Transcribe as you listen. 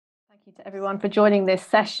you to everyone for joining this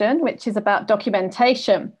session, which is about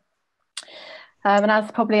documentation. And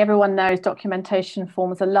as probably everyone knows, documentation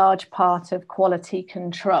forms a large part of quality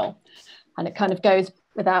control. And it kind of goes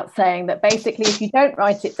without saying that basically if you don't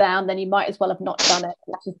write it down, then you might as well have not done it,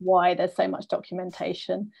 which is why there's so much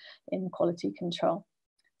documentation in quality control.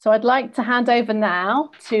 So I'd like to hand over now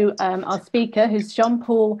to our speaker, who's Jean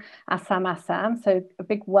Paul Assam Assam. So a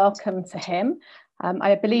big welcome to him.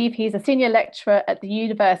 I believe he's a senior lecturer at the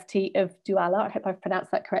University of Douala, I hope I've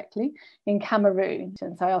pronounced that correctly, in Cameroon.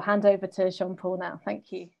 And so I'll hand over to Jean Paul now.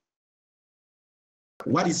 Thank you.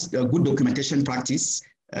 What is a good documentation practice?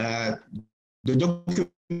 The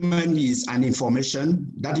document is an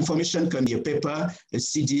information. That information can be a paper, a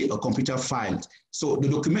CD, a computer file. So the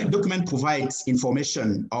document provides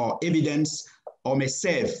information or evidence or may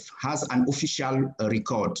serve as an official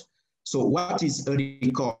record. So what is a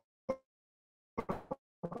record?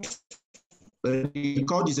 A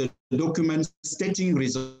record is a document stating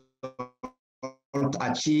results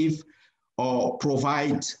achieved or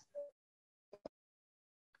provide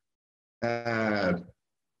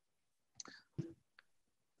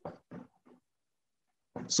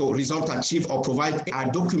so result achieved or provide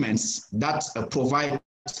are documents that provide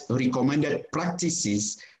recommended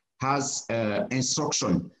practices as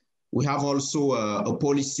instruction. We have also a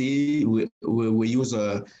policy. We use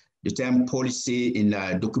the term policy in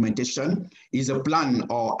documentation is a plan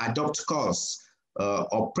or adopt course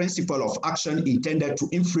or principle of action intended to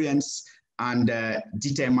influence and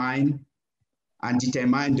determine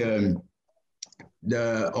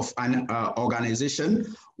the of an organization.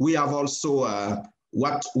 We have also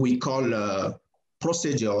what we call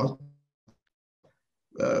procedure.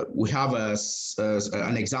 We have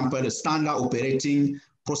an example, a standard operating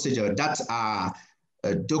procedure that are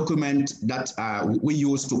a document that we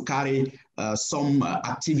use to carry some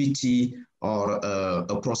activity or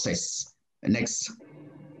a process. Next.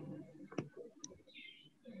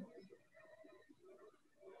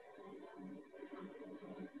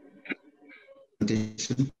 Can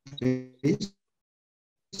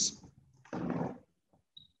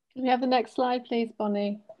we have the next slide, please,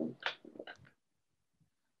 Bonnie?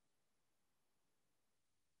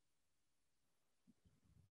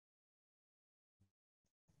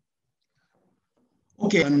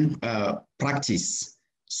 Okay, practice.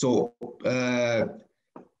 So a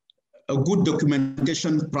good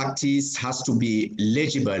documentation practice has to be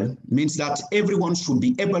legible, means that everyone should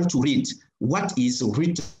be able to read what is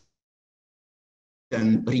written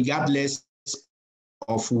regardless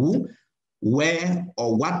of who, where,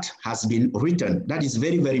 or what has been written. That is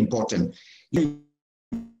very, very important.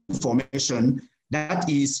 Information that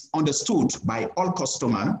is understood by all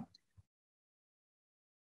customers.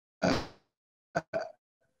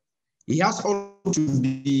 He has also to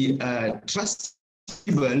be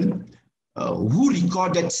trustable who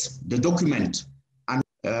recorded the document, and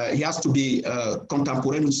he has to be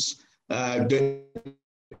contemporaneous. The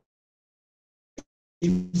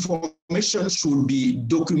information should be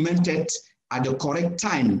documented at the correct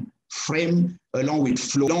time frame along with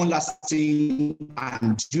flow, long-lasting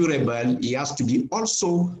and durable. It has to be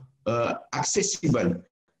also accessible.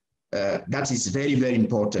 That is very, very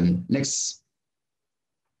important. Next.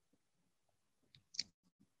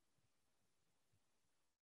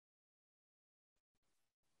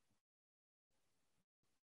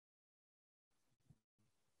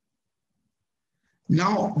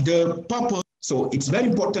 Now, the purpose, so it's very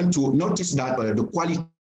important to notice that the quality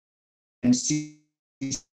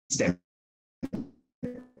system,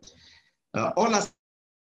 all that's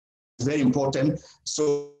very important.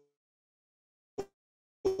 So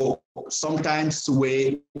sometimes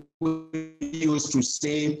we used to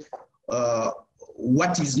say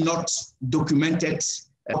what is not documented,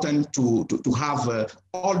 important to have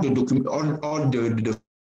all the document, all the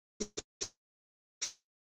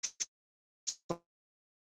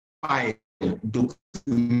file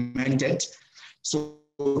documented, so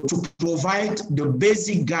to provide the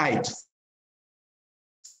basic guide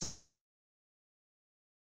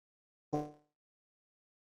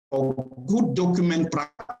for good document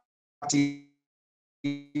practice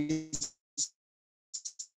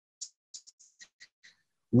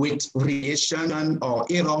with variation or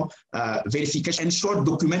error verification, ensure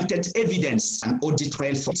documented evidence and audit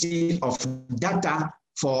trail of data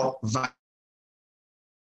for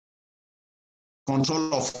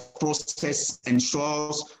control of process,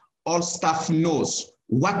 ensures all staff knows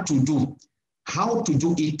what to do, how to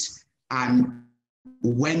do it, and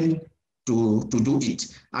when to do it,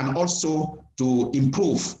 and also to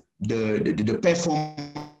improve the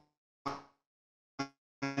performance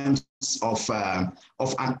of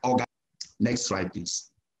an organ. Next slide,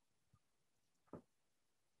 please.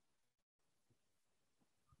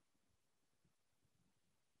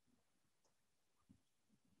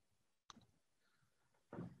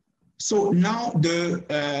 So now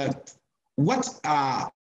what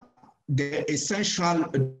are the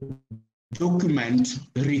essential documents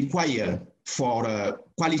required for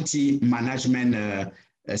quality management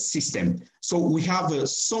system? So we have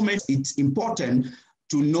so many. It's important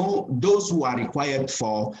to know those who are required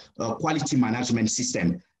for quality management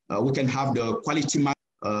system. We can have the quality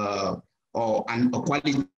or a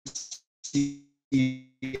quality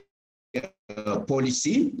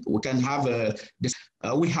policy. We can have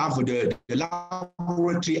we have the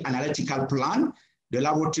laboratory analytical plan, the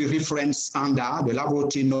laboratory reference standard, the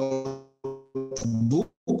laboratory notebook,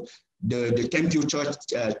 the temperature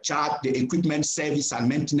chart, the equipment service and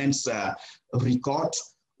maintenance record.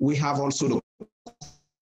 We have also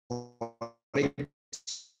the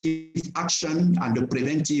action and the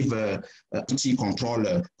preventive control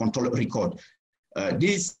record.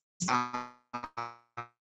 These are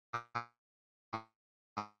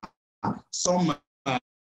some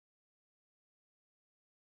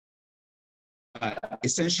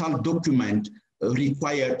essential document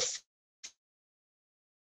required.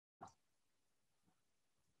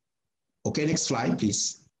 Okay, next slide,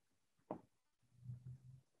 please.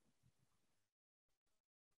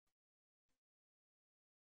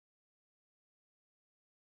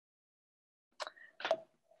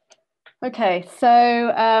 Okay,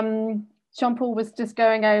 so Jean Paul was just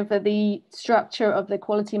going over the structure of the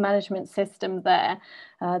quality management system there,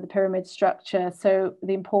 the pyramid structure. So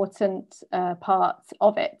the important parts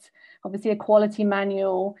of it, obviously a quality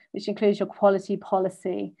manual, which includes your quality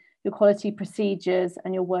policy, your quality procedures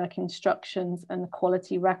and your work instructions and the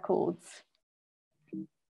quality records.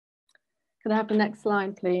 Could I have the next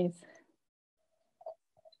slide, please?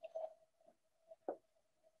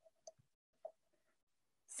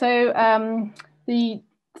 So the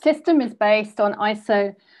system is based on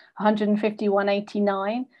ISO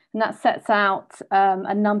 15189, and that sets out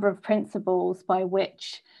a number of principles by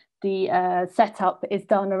which the setup is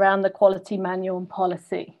done around the quality manual and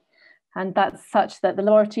policy. And that's such that the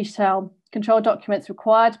laboratory shall control documents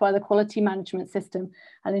required by the quality management system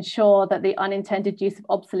and ensure that the unintended use of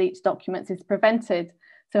obsolete documents is prevented.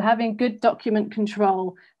 So having good document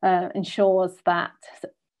control ensures that.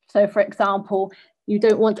 So for example, you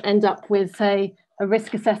don't want to end up with, say, a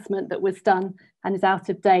risk assessment that was done and is out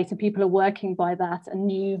of date and people are working by that, and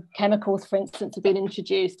new chemicals, for instance, have been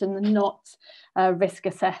introduced and they're not risk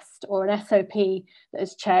assessed, or an SOP that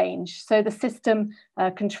has changed. So the system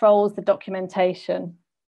controls the documentation.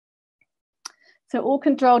 So all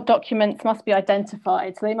controlled documents must be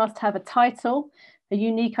identified. So they must have a title, a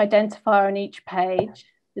unique identifier on each page,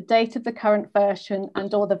 the date of the current version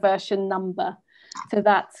and or the version number. So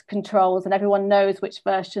that controls and everyone knows which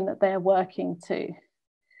version that they're working to.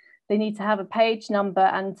 They need to have a page number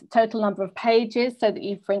and total number of pages so that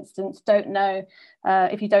you, for instance, don't know,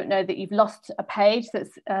 if you don't know that you've lost a page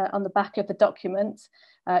that's on the back of the document,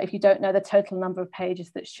 if you don't know the total number of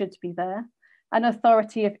pages that should be there. An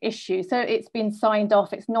authority of issue, so it's been signed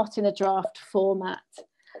off, it's not in a draft format.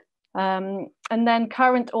 And then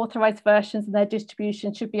current authorized versions and their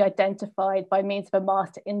distribution should be identified by means of a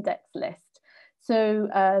master index list. So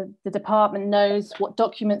the department knows what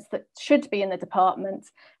documents that should be in the department,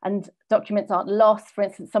 and documents aren't lost. For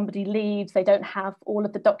instance, somebody leaves, they don't have all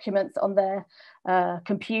of the documents on their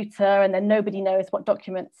computer, and then nobody knows what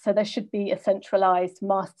documents. So there should be a centralized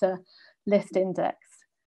master list index.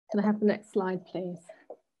 Can I have the next slide, please?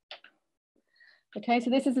 Okay, so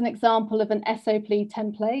this is an example of an SOP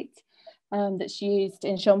template that's used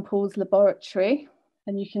in Jean Paul's laboratory.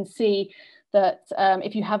 And you can see that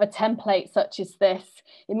if you have a template such as this,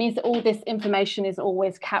 it means that all this information is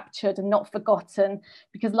always captured and not forgotten,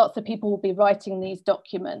 because lots of people will be writing these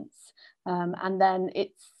documents and then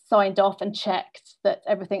it's signed off and checked that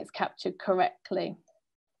everything's captured correctly.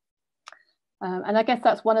 And I guess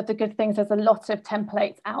that's one of the good things. There's a lot of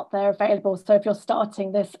templates out there available. So if you're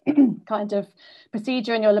starting this kind of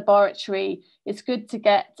procedure in your laboratory, it's good to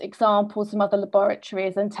get examples from other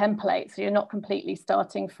laboratories and templates, so you're not completely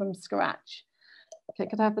starting from scratch. Okay,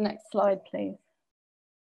 could I have the next slide, please?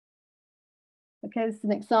 Okay, this is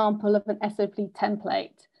an example of an SOP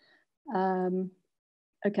template.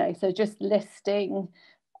 Okay, so just listing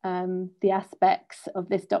the aspects of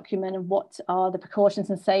this document and what are the precautions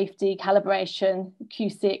and safety, calibration,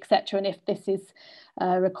 QC, etc., and if this is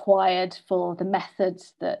required for the method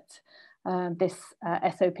that this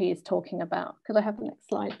SOP is talking about. Could I have the next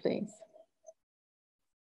slide, please?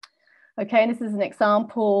 Okay, and this is an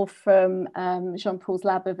example from Jean Paul's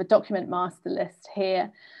lab of a document master list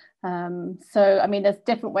here. So, I mean, there's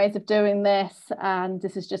different ways of doing this, and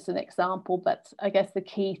this is just an example, but I guess the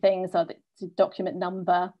key things are the document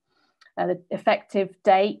number, the effective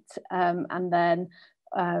date, and then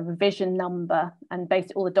revision number, and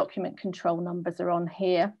basically all the document control numbers are on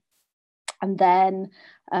here. And then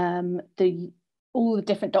all the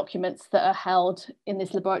different documents that are held in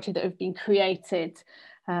this laboratory that have been created,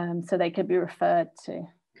 so they could be referred to.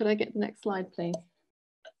 Could I get the next slide, please?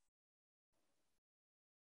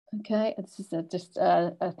 Okay, this is just,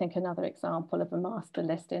 I think, another example of a master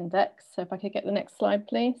list index. So if I could get the next slide,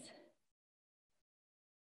 please.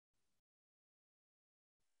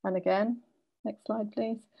 And again, next slide,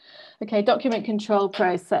 please. Okay, document control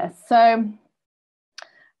process. So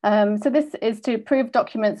this is to approve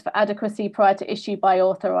documents for adequacy prior to issue by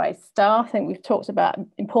authorised staff. I think we've talked about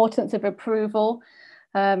importance of approval.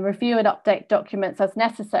 Review and update documents as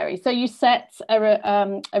necessary. So you set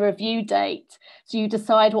a review date. So you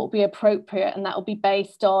decide what will be appropriate, and that will be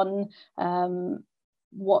based on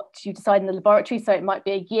what you decide in the laboratory. So it might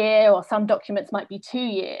be a year, or some documents might be 2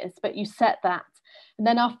 years, but you set that. And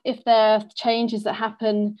then if there are changes that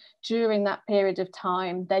happen during that period of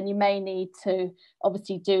time, then you may need to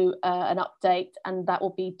obviously do an update, and that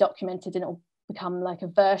will be documented, and it will become like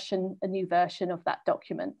a new version of that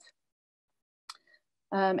document.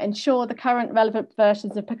 Ensure the current relevant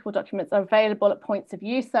versions of applicable documents are available at points of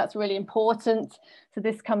use. That's really important. So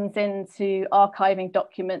this comes into archiving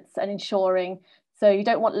documents and ensuring, so you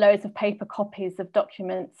don't want loads of paper copies of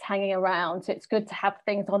documents hanging around. So it's good to have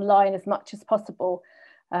things online as much as possible,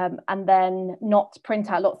 and then not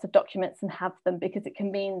print out lots of documents and have them, because it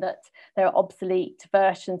can mean that there are obsolete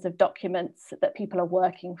versions of documents that people are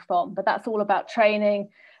working from. But that's all about training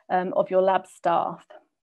of your lab staff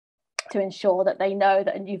to ensure that they know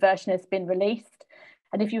that a new version has been released.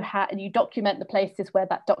 And if you document the places where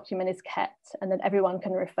that document is kept, and then everyone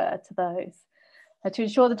can refer to those. To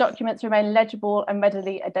ensure the documents remain legible and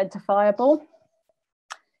readily identifiable.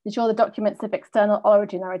 Ensure the documents of external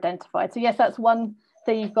origin are identified. So yes, that's one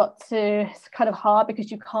thing you've got to, it's kind of hard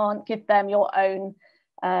because you can't give them your own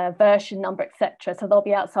version number, etc. So they'll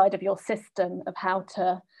be outside of your system of how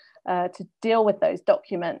to deal with those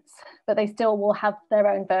documents, but they still will have their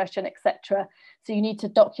own version, etc. So you need to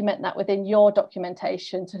document that within your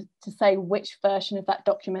documentation to say which version of that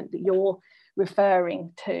document that you're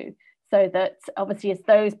referring to, so that obviously as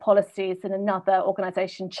those policies in another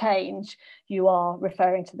organisation change, you are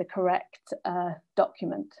referring to the correct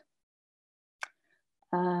document.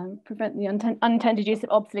 Prevent the unintended use of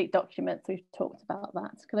obsolete documents. We've talked about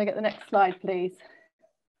that. Could I get the next slide, please?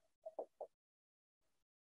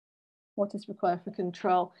 What is required for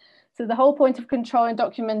control? So the whole point of controlling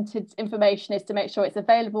documented information is to make sure it's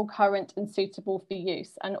available, current and suitable for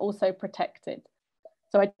use, and also protected.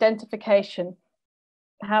 So identification,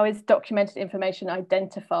 how is documented information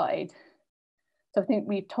identified? So I think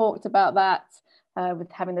we've talked about that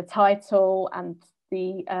with having the title and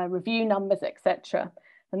the review numbers, etc.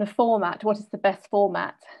 And the format, what is the best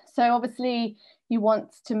format? So obviously you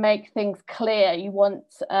want to make things clear. You want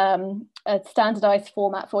a standardized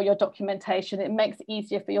format for your documentation. It makes it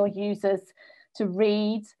easier for your users to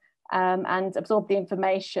read and absorb the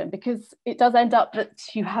information, because it does end up that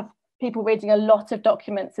you have people reading a lot of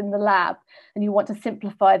documents in the lab, and you want to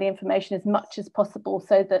simplify the information as much as possible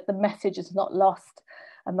so that the message is not lost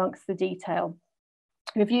amongst the detail.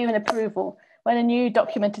 Review and approval. When a new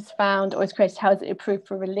document is found or is created, how is it approved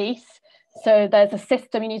for release? So there's a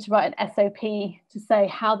system, you need to write an SOP to say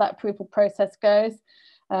how that approval process goes,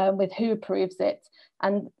 with who approves it.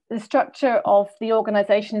 And the structure of the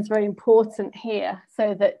organisation is very important here,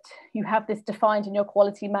 so that you have this defined in your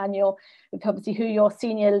quality manual, with obviously who your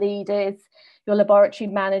senior lead is, your laboratory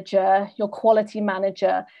manager, your quality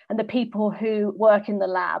manager, and the people who work in the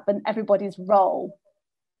lab, and everybody's role,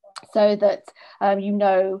 so that you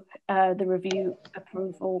know the review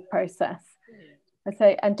approval process.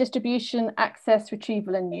 Okay, and distribution, access,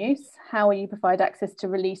 retrieval and use. How will you provide access to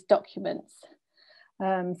release documents?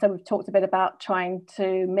 So we've talked a bit about trying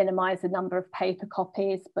to minimise the number of paper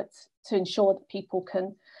copies, but to ensure that people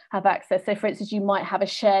can have access. So for instance, you might have a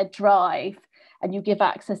shared drive and you give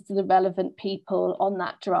access to the relevant people on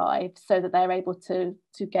that drive so that they're able to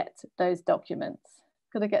get those documents.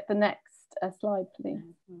 Could I get the next slide, please?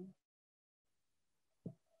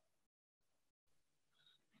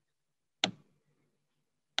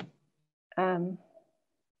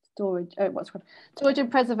 Storage, storage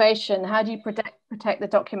and preservation. How do you protect the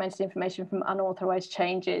documented information from unauthorized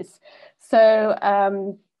changes? So,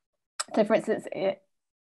 so for instance,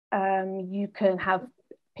 you can have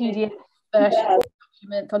PDF versions of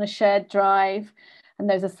documents on a shared drive, and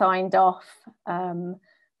those are signed off. And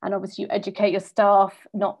obviously you educate your staff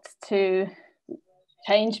not to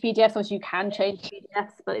change PDFs, or you can change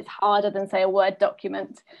PDFs, but it's harder than, say, a Word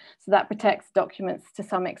document. So that protects documents to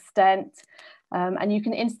some extent. And you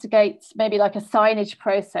can instigate maybe like a signage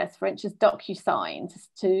process, for instance, DocuSign,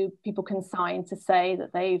 to people can sign to say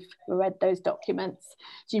that they've read those documents.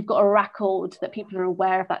 So you've got a record that people are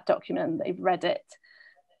aware of that document and they've read it.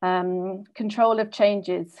 Control of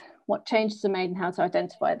changes, what changes are made and how to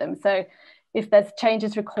identify them. So if there's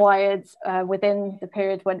changes required within the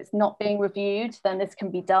period when it's not being reviewed, then this can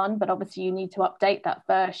be done, but obviously you need to update that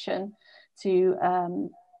version to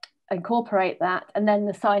incorporate that, and then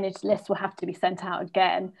the signage list will have to be sent out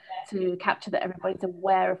again to capture that everybody's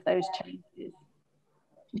aware of those changes.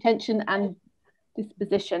 Retention and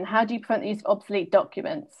disposition, how do you prevent the use of obsolete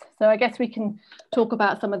documents? So I guess we can talk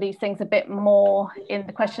about some of these things a bit more in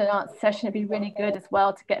the question and answer session. It'd be really good as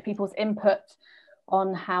well to get people's input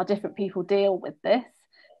on how different people deal with this,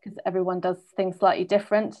 because everyone does things slightly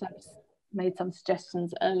different. So I've just made some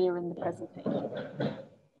suggestions earlier in the presentation.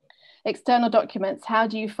 External documents, how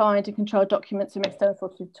do you find and control documents from external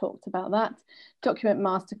sources? We've talked about that. Document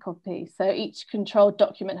master copy. So each controlled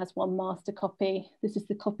document has one master copy. This is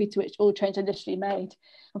the copy to which all changes are initially made,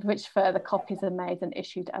 and for which further copies are made and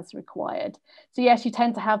issued as required. So yes, you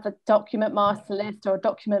tend to have a document master list or a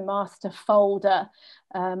document master folder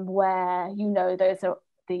where you know those are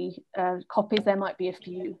the copies. There might be a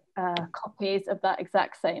few copies of that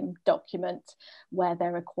exact same document where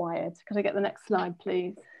they're required. Could I get the next slide,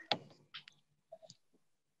 please?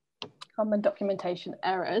 Common documentation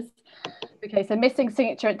errors. Okay, so missing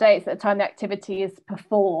signature at dates at the time the activity is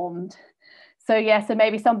performed. So yeah, so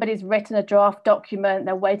maybe somebody's written a draft document,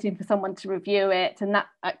 they're waiting for someone to review it, and that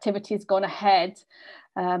activity has gone ahead.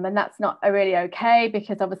 And that's not really okay,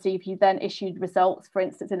 because obviously if you then issued results, for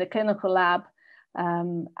instance, in a clinical lab,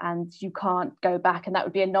 and you can't go back, and that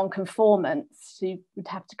would be a non-conformance. So you would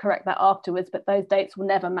have to correct that afterwards, but those dates will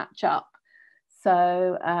never match up.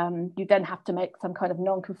 So you then have to make some kind of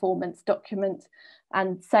non-conformance document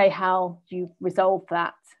and say how you resolve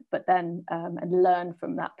that, but then and learn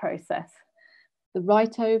from that process. The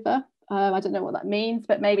write over, I don't know what that means,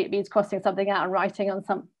 but maybe it means crossing something out and writing on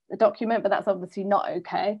a document, but that's obviously not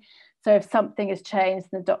okay. So if something is changed,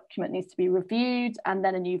 the document needs to be reviewed and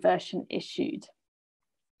then a new version issued.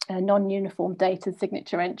 Non-uniform date and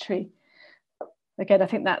signature entry. Again, I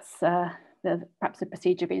think that's perhaps a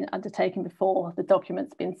procedure being undertaken before the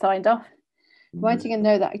document's been signed off. Writing a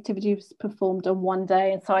note that activity was performed on one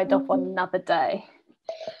day and signed off on another day.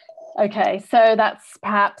 Okay, so that's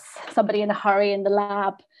perhaps somebody in a hurry in the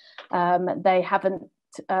lab. They haven't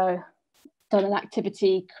done an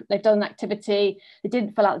activity, they've done an activity, they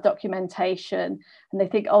didn't fill out the documentation, and they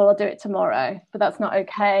think, oh, I'll do it tomorrow. But that's not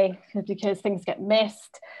okay, because things get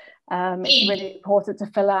missed. It's really important to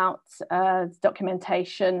fill out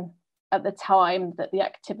documentation at the time that the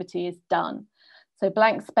activity is done. So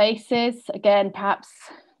blank spaces, again, perhaps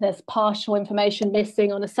there's partial information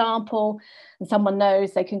missing on a sample and someone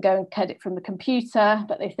knows they can go and cut it from the computer,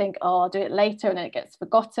 but they think, oh, I'll do it later, and then it gets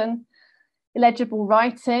forgotten. Illegible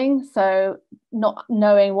writing, so not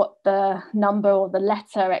knowing what the number or the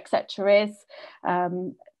letter, etc. is.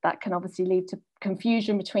 That can obviously lead to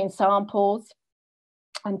confusion between samples,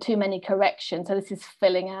 and too many corrections. So this is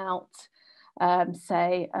filling out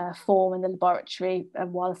say a form in the laboratory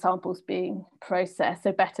while the sample's being processed.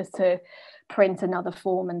 So better to print another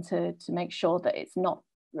form and to make sure that it's not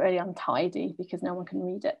really untidy, because no one can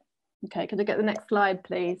read it. Okay, could I get the next slide,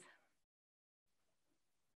 please?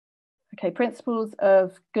 Okay, principles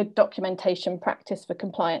of good documentation practice for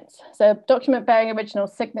compliance. So document bearing original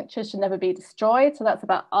signatures should never be destroyed. So that's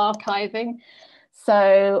about archiving.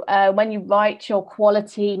 So when you write your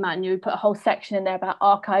quality manual, you put a whole section in there about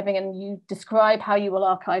archiving, and you describe how you will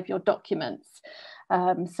archive your documents.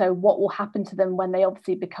 So what will happen to them when they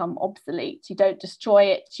obviously become obsolete? You don't destroy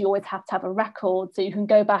it, you always have to have a record so you can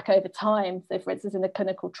go back over time. So for instance, in a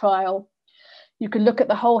clinical trial, you can look at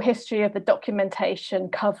the whole history of the documentation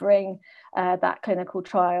covering that clinical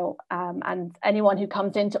trial, and anyone who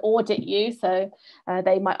comes in to audit you, so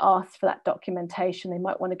they might ask for that documentation. They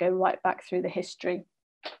might want to go right back through the history.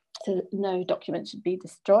 So no document should be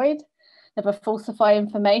destroyed. Never falsify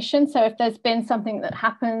information. So if there's been something that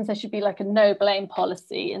happens, there should be like a no blame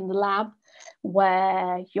policy in the lab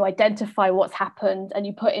where you identify what's happened and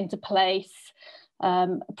you put into place a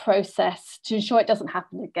process to ensure it doesn't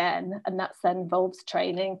happen again, and that then involves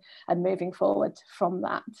training and moving forward from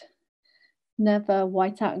that. Never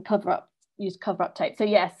white out and cover up, use cover up tape. So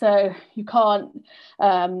yeah, so you can't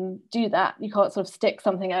do that. You can't sort of stick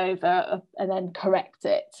something over and then correct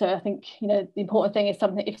it. So I think, you know, the important thing is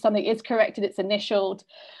if something is corrected, it's initialed,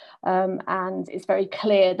 and it's very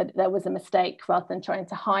clear that there was a mistake rather than trying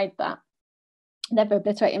to hide that. Never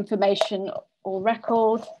obliterate information or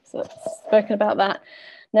record, so I've spoken about that.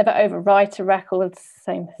 Never overwrite a record,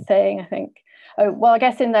 same thing, I think. Oh, well, I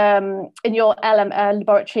guess in your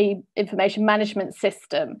laboratory information management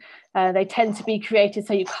system, they tend to be created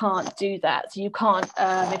so you can't do that. So you can't,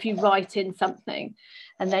 if you write in something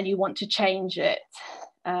and then you want to change it,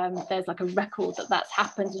 there's like a record that's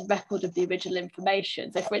happened, a record of the original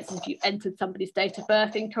information. So for instance, if you entered somebody's date of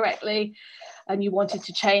birth incorrectly and you wanted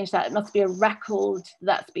to change that, it must be a record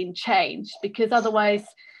that's been changed, because otherwise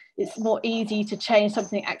it's more easy to change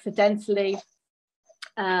something accidentally,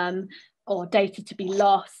 or data to be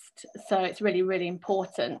lost. So it's really, really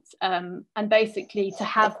important. And basically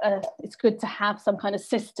it's good to have some kind of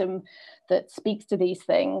system that speaks to these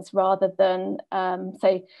things, rather than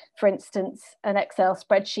say, for instance, an Excel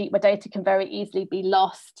spreadsheet where data can very easily be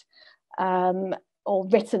lost or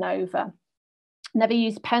written over. Never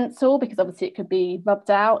use pencil, because obviously it could be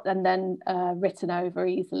rubbed out and then written over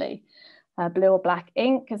easily. Blue or black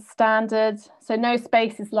ink is standard. So no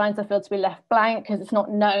spaces, lines are filled to be left blank, because it's not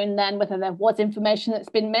known then whether there was information that's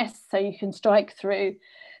been missed. So you can strike through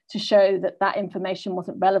to show that that information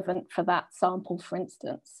wasn't relevant for that sample, for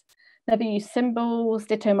instance. Never use symbols,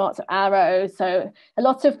 ditto marks or arrows. So a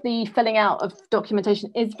lot of the filling out of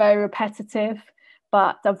documentation is very repetitive,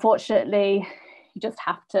 but unfortunately, you just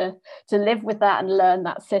have to live with that and learn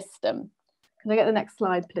that system. Can I get the next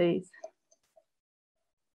slide, please?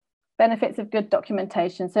 Benefits of good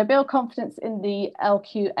documentation. So build confidence in the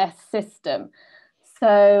LQS system.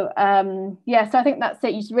 So yeah, so I think that's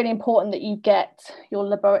it. It's really important that you get your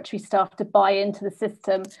laboratory staff to buy into the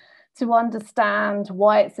system, to understand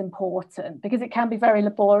why it's important, because it can be very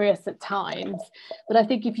laborious at times. But I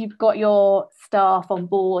think if you've got your staff on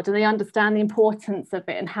board and they understand the importance of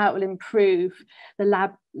it and how it will improve the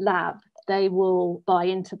lab, they will buy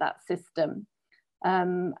into that system.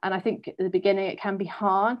 And I think at the beginning it can be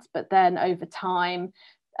hard, but then over time,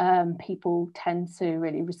 people tend to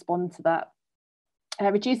really respond to that.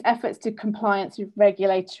 Reduce efforts to compliance with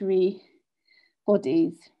regulatory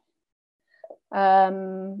bodies.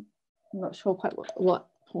 I'm not sure quite what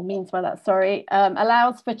Paul means by that, sorry.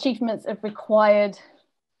 Allows for achievements of required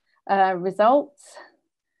results.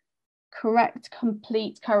 Correct,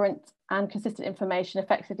 complete, current and consistent information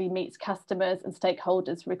effectively meets customers and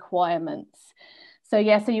stakeholders' requirements. So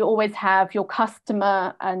yeah, so you always have your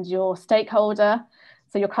customer and your stakeholder.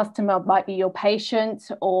 So your customer might be your patient,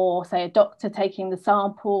 or say a doctor taking the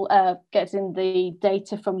sample, getting the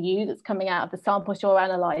data from you that's coming out of the samples you're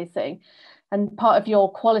analysing. And part of your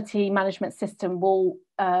quality management system will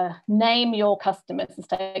name your customers and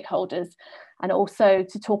stakeholders, and also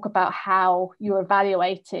to talk about how you're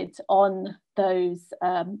evaluated on those,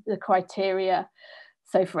 the criteria.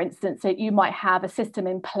 So for instance, you might have a system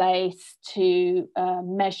in place to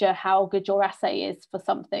measure how good your assay is for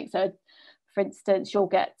something. So for instance, you'll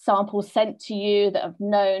get samples sent to you that are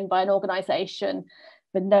known by an organisation,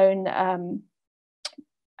 the known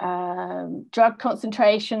drug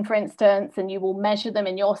concentration, for instance, and you will measure them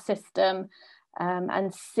in your system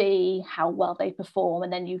and see how well they perform.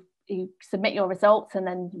 And then you submit your results, and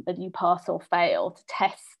then you pass or fail to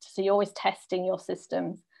test. So you're always testing your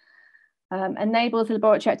systems. Enables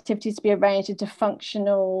laboratory activities to be arranged into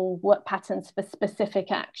functional work patterns for specific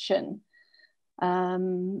action.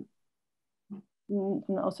 I'm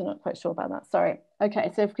also not quite sure about that, sorry.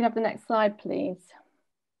 Okay, so if we can have the next slide, please.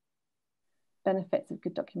 Benefits of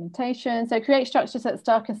good documentation. So create structures that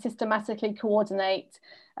staff can systematically coordinate,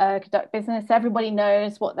 conduct business. Everybody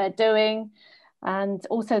knows what they're doing. And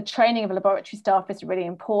also training of laboratory staff is really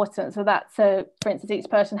important. So that's, for instance, each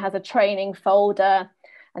person has a training folder,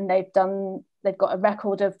 and they've got a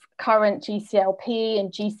record of current GCLP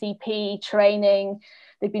and GCP training.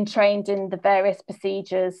 They've been trained in the various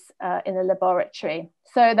procedures in the laboratory.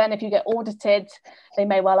 So then if you get audited, they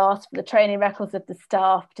may well ask for the training records of the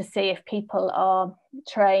staff to see if people are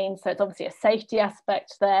trained. So it's obviously a safety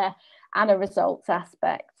aspect there and a results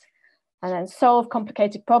aspect. And then solve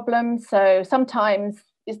complicated problems. So sometimes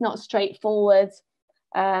it's not straightforward.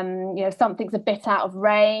 You know, something's a bit out of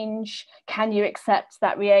range. Can you accept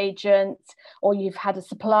that reagent? Or you've had a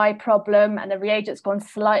supply problem and the reagent's gone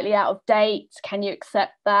slightly out of date. Can you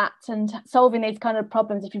accept that? And solving these kind of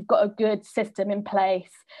problems, if you've got a good system in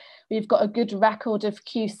place, you've got a good record of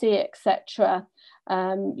QC, etc.,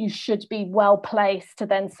 you should be well placed to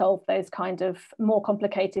then solve those kind of more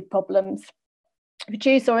complicated problems.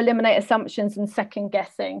 Reduce or eliminate assumptions and second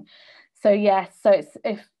guessing. So yes, so it's,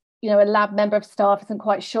 if you know, a lab member of staff isn't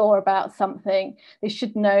quite sure about something, they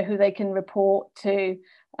should know who they can report to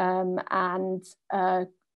and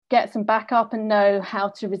get some backup and know how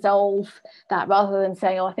to resolve that, rather than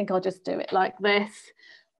saying, oh, I think I'll just do it like this,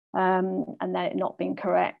 and then it not being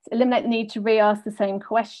correct. Eliminate the need to re-ask the same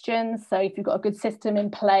questions. So if you've got a good system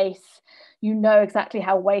in place, you know exactly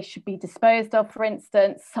how waste should be disposed of, for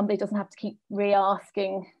instance, somebody doesn't have to keep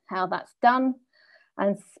re-asking how that's done,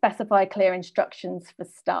 and specify clear instructions for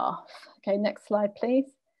staff. Okay, next slide, please.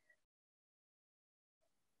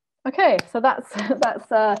 Okay, so that's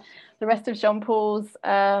the rest of Jean Paul's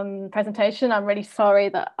presentation. I'm really sorry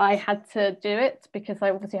that I had to do it, because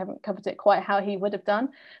I obviously haven't covered it quite how he would have done,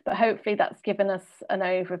 but hopefully that's given us an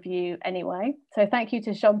overview anyway. So thank you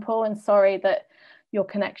to Jean Paul, and sorry that your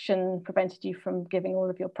connection prevented you from giving all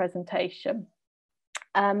of your presentation.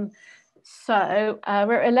 So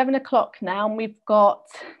we're at 11 o'clock now, and we've got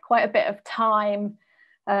quite a bit of time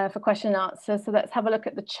for question and answer. So let's have a look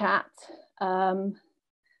at the chat.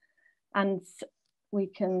 And we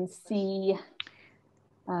can see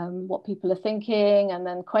what people are thinking, and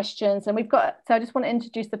then questions. And we've got, so I just want to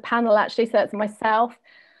introduce the panel actually. So that's myself,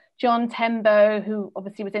 John Tembo, who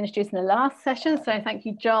obviously was introduced in the last session. So thank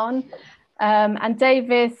you, John. And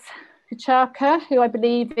Davis Kuchaka, who I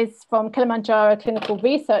believe is from Kilimanjaro Clinical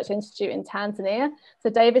Research Institute in Tanzania. So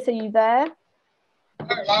Davis, are you there?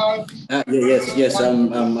 Yes,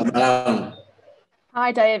 I'm around.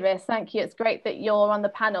 Hi, Davis. Thank you. It's great that you're on the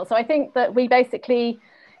panel. So I think that we basically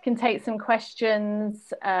can take some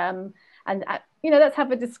questions and let's have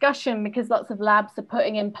a discussion, because lots of labs are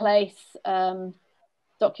putting in place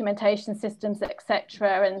documentation systems,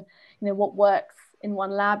 etc. And what works in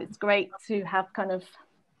one lab. It's great to have kind of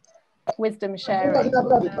wisdom sharing.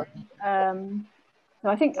 So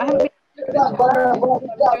I think I haven't been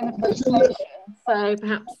during the presentation, so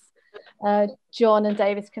perhaps John and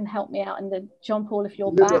Davis can help me out, and then Jean Paul, if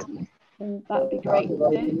you're back, then that would be great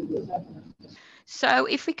too. So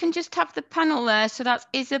if we can just have the panel there, so that's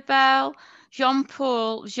Isabel, Jean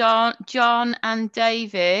Paul, John and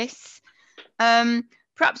Davis.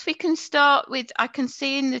 Perhaps we can start with, I can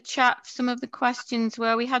see in the chat some of the questions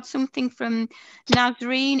where we had something from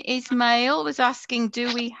Nazreen Ismail was asking,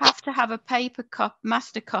 do we have to have a paper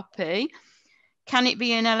master copy? Can it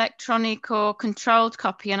be an electronic or controlled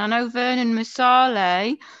copy? And I know Vernon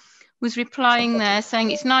Musale was replying there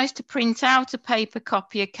saying it's nice to print out a paper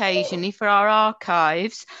copy occasionally for our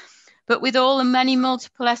archives, but with all the many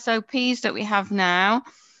multiple SOPs that we have now,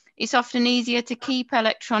 it's often easier to keep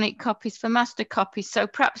electronic copies for master copies. So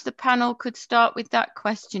perhaps the panel could start with that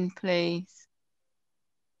question, please.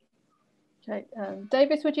 Okay,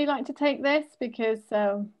 Davis, would you like to take this? Because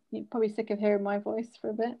you're probably sick of hearing my voice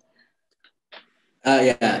for a bit.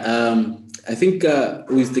 I think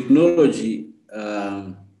with technology,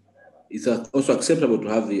 it's also acceptable to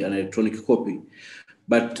have an electronic copy.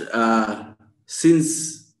 But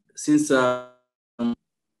since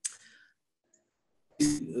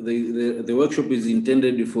the workshop is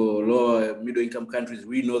intended for lower middle income countries,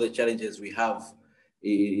 we know the challenges we have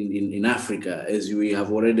in Africa, as we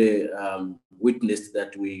have already witnessed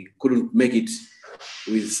that we couldn't make it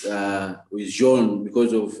with Jean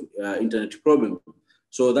because of internet problem.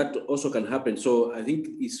 So that also can happen. So I think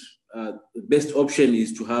it's the best option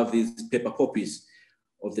is to have these paper copies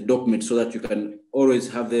of the document so that you can always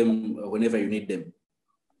have them whenever you need them.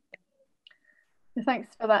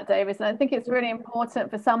 Thanks for that, Davis. And I think it's really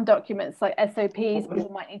important for some documents like SOPs,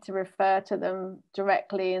 people might need to refer to them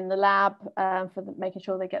directly in the lab for making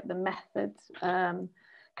sure they get the method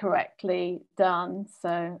correctly done. So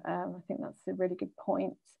I think that's a really good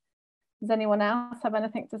point. Does anyone else have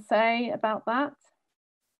anything to say about that?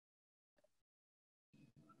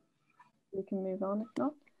 We can move on if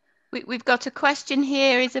not. We've got a question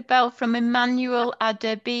here, Isabel, from Emmanuel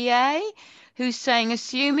Adebiye, who's saying,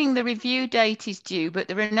 assuming the review date is due, but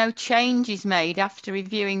there are no changes made after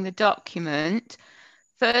reviewing the document,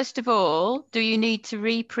 first of all, do you need to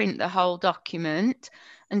reprint the whole document?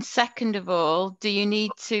 And second of all, do you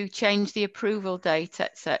need to change the approval date,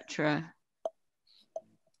 etc.?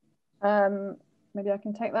 Maybe I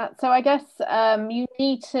can take that. So I guess you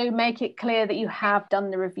need to make it clear that you have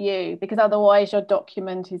done the review, because otherwise your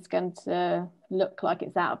document is going to look like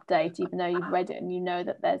it's out of date, even though you've read it and you know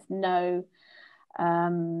that there's no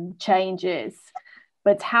changes.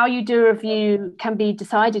 But how you do a review can be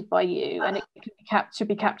decided by you, and it should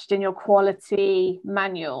be captured in your quality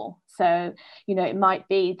manual. So, it might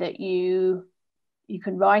be that you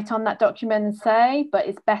can write on that document and say, but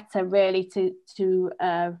it's better really to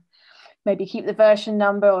maybe keep the version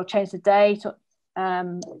number or change the date. So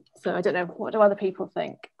I don't know, what do other people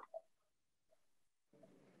think?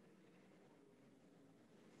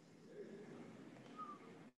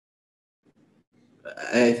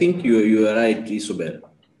 I think you are right, Isabel.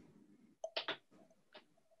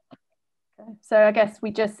 So I guess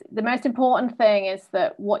the most important thing is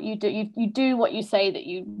that what you do, you do what you say that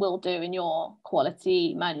you will do in your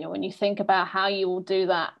quality manual, and you think about how you will do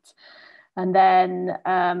that. And then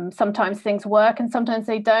sometimes things work and sometimes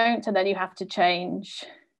they don't, and then you have to change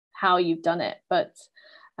how you've done it. But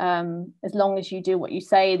as long as you do what you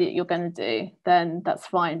say that you're going to do, then that's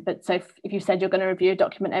fine. But so if you said you're going to review a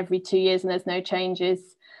document every 2 years and there's no changes,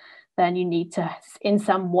 then you need to in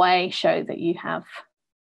some way show that you have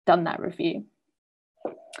done that review.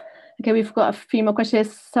 Okay, we've got a few more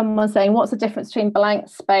questions. Someone's saying, what's the difference between blank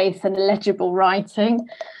space and illegible writing?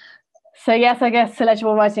 So yes, I guess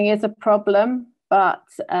illegible writing is a problem, but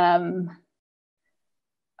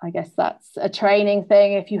I guess that's a training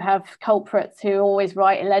thing. If you have culprits who always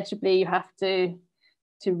write illegibly, you have to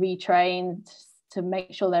retrain to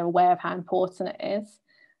make sure they're aware of how important it is.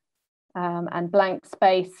 And blank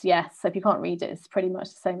space, yes, so if you can't read it, it's pretty much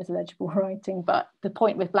the same as illegible writing. But the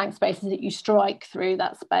point with blank space is that you strike through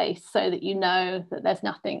that space so that you know that there's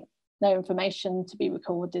nothing, no information to be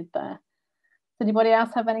recorded there. Does anybody else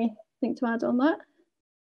have anything to add on that?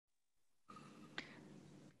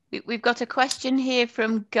 We've got a question here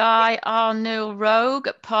from Guy Arnold Rogue,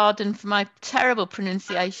 pardon for my terrible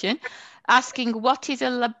pronunciation, asking what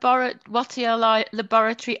are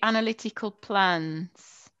laboratory analytical plans?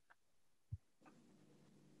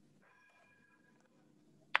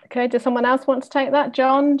 Okay, does someone else want to take that?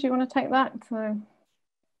 John, do you want to take that? So.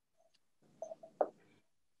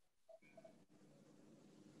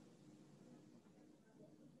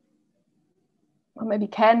 Or maybe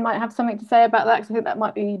Ken might have something to say about that, because I think that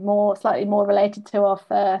might be slightly more related to our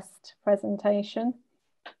first presentation,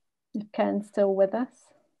 if Ken's still with us.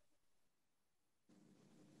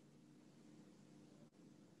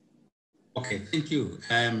 Okay, thank you.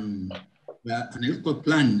 The analytical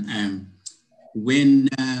plan, when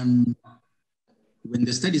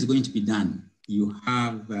the study is going to be done, you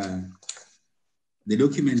have the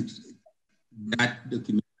document, that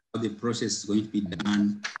document how the process is going to be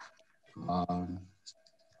done.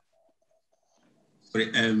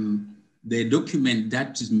 The document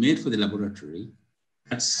that is made for the laboratory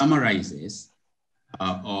that summarizes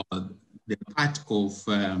or the part of,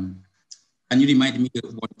 can you remind me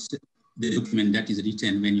of what the document that is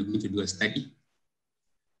written when you're going to do a study?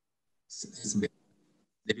 The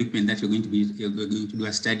document that you're going to do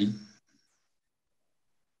a study.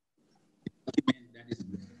 If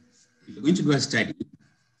you're going to do a study,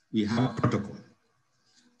 we have a protocol.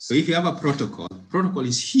 So if you have a protocol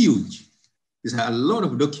is huge. There's a lot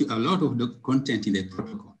of content in the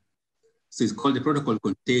protocol. So it's called, the protocol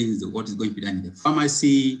contains what is going to be done in the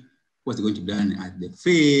pharmacy, what's going to be done at the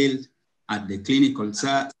field, at the clinical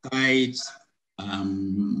sites,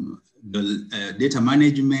 the data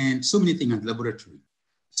management, so many things at the laboratory.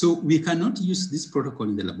 So we cannot use this protocol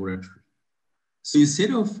in the laboratory. So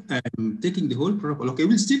instead of taking the whole protocol, okay,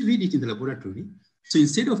 we'll still read it in the laboratory. So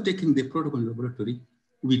instead of taking the protocol in the laboratory,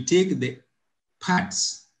 we take the part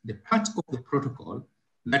of the protocol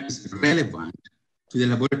that is relevant to the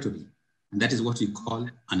laboratory. And that is what we call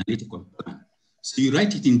analytical plan. So you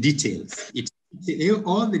write it in details. It's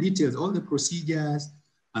all the details, all the procedures,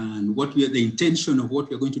 and the intention of what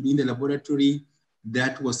we're going to do in the laboratory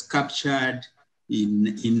that was captured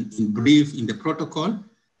in brief in the protocol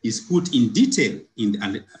is put in detail in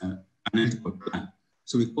the analytical plan.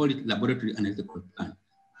 So we call it laboratory analytical plan.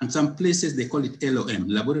 And some places they call it LOM,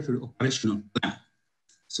 laboratory operational plan.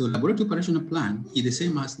 So laboratory operational plan is the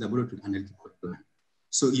same as laboratory analytical plan.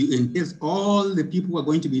 So you entails all the people who are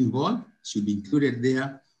going to be involved should be included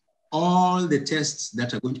there. All the tests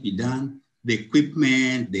that are going to be done, the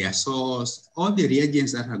equipment, their source, all the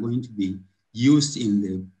reagents that are going to be used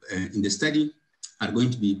in the study are going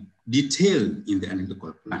to be detailed in the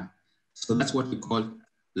analytical plan. So that's what we call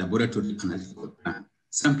laboratory analytical plan.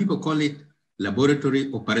 Some people call it laboratory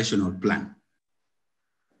operational plan.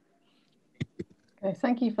 Okay,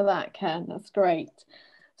 thank you for that, Ken. That's great.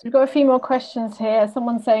 So we've got a few more questions here.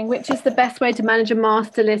 Someone's saying, which is the best way to manage a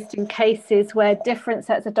master list in cases where different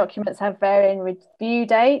sets of documents have varying review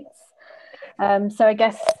dates? So I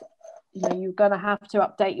guess you're going to have to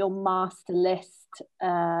update your master list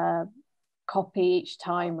copy each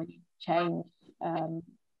time when you change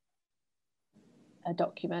a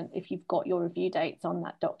document, if you've got your review dates on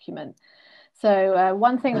that document. So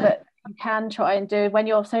one thing that you can try and do when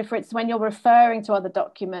you're, so for instance, when you're referring to other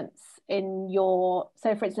documents in your,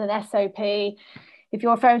 so for instance, an SOP, if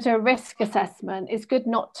you're referring to a risk assessment, it's good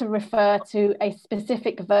not to refer to a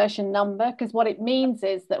specific version number, because what it means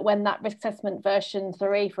is that when that risk assessment version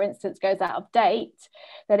 3, for instance, goes out of date,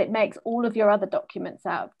 that it makes all of your other documents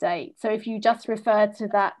out of date. So if you just refer to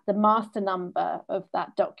that, the master number of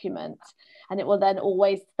that document, and it will then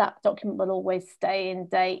always, that document will always stay in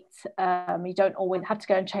date. You don't always have to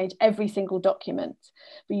go and change every single document,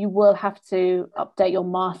 but you will have to update your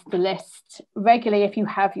master list regularly if you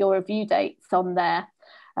have your review dates on there.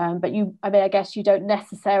 But I guess you don't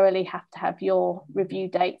necessarily have to have your review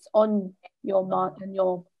dates on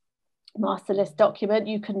your master list document.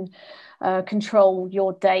 You can control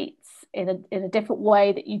your dates in a different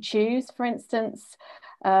way that you choose. For instance,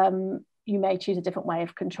 you may choose a different way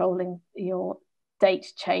of controlling your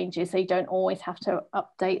date changes, so you don't always have to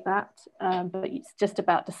update that. But it's just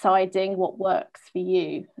about deciding what works for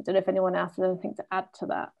you. I don't know if anyone else has anything to add to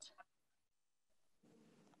that.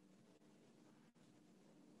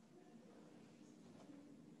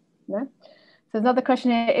 No? So another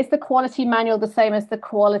question here, is the quality manual the same as the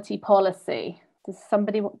quality policy? Does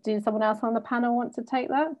someone else on the panel want to take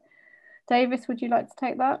that? Davis, would you like to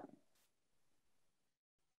take that?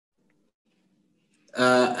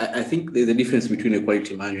 I think there's a difference between a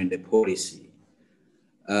quality manual and a policy.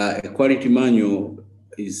 A quality manual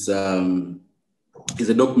is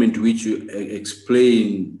a document which you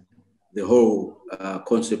explain the whole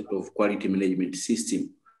concept of quality management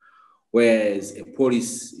system, whereas a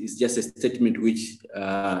policy is just a statement which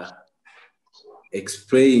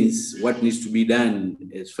explains what needs to be done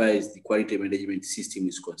as far as the quality management system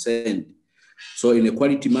is concerned. So in a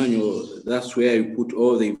quality manual, that's where you put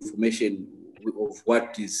all the information of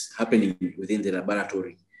what is happening within the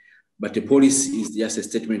laboratory. But a policy is just a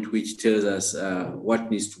statement which tells us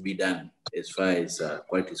what needs to be done as far as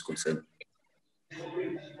quality is concerned.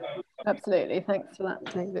 Absolutely, thanks for that,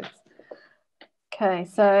 David. Okay,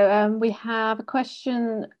 so we have a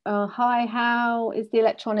question. Hi, how is the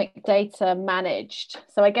electronic data managed?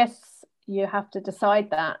 So I guess you have to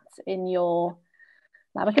decide that in your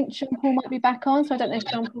lab. I think Jean Paul might be back on, so I don't know if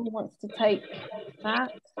Jean Paul wants to take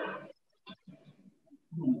that.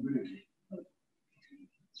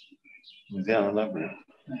 Is he on the number?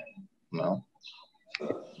 No.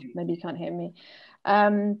 Maybe you can't hear me.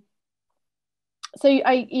 So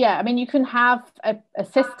I mean, you can have a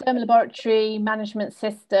system, laboratory management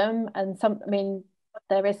system, and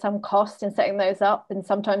there is some cost in setting those up, and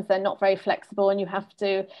sometimes they're not very flexible, and you have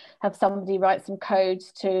to have somebody write some code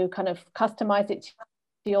to kind of customize it to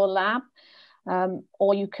your lab,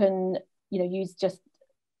 or you can use just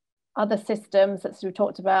other systems that we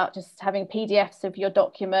talked about, just having PDFs of your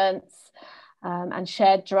documents and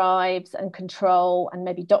shared drives and control, and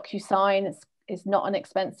maybe DocuSign is not an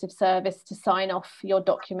expensive service to sign off your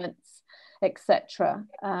documents, etc.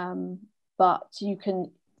 But you can,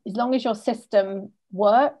 as long as your system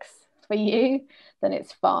works for you, then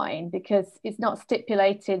it's fine, because it's not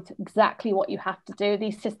stipulated exactly what you have to do.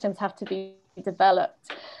 These systems have to be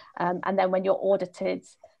developed, and then when you're audited,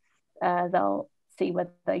 they'll see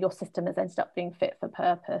whether your system has ended up being fit for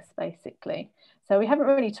purpose, basically. So we haven't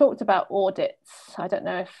really talked about audits. I don't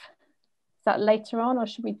know if is that later on, or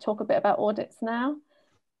should we talk a bit about audits now?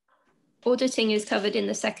 Auditing is covered in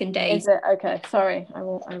the second day. Is it? Okay, sorry, I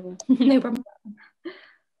will. No problem.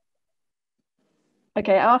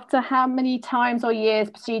 Okay, after how many times or years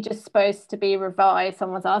procedure is supposed to be revised?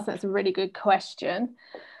 Someone's asked. That's a really good question.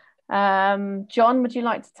 John, would you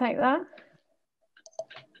like to take that?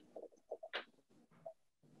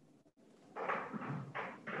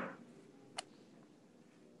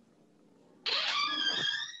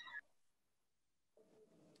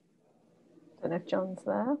 I don't know if John's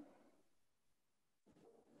there.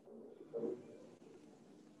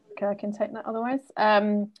 Okay, I can take that otherwise.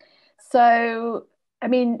 So, I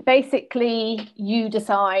mean, basically you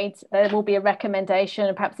decide. There will be a recommendation,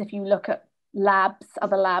 and perhaps if you look at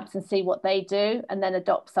other labs and see what they do, and then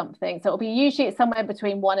adopt something. So it'll be usually somewhere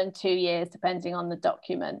between 1 and 2 years, depending on the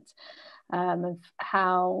document, of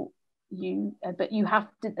how but you have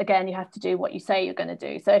to do what you say you're going to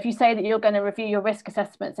do. So if you say that you're going to review your risk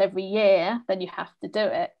assessments every year, then you have to do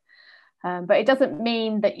it. But it doesn't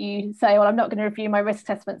mean that you say, well, I'm not going to review my risk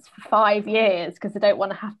assessments for 5 years, because I don't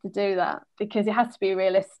want to have to do that, because it has to be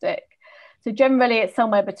realistic. So generally it's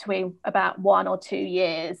somewhere between about 1 or 2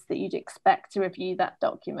 years that you'd expect to review that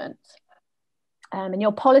document. And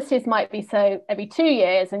your policies might be so every 2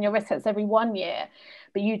 years, and your risk assessments every 1 year.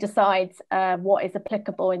 But you decide what is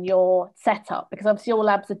applicable in your setup, because obviously your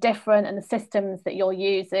labs are different, and the systems that you're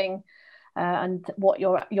using and what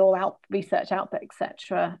your research output,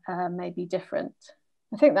 etc., may be different.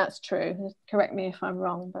 I think that's true. Correct me if I'm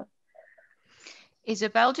wrong, but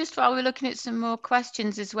Isabel, just while we're looking at some more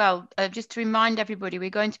questions as well, just to remind everybody,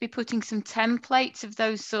 we're going to be putting some templates of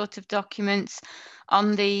those sort of documents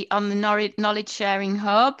on the knowledge sharing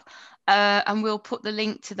hub, and we'll put the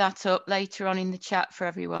link to that up later on in the chat for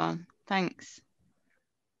everyone. Thanks.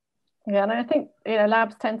 Yeah, and I think, you know,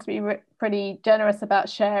 labs tend to be pretty generous about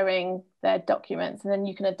sharing their documents, and then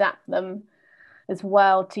you can adapt them as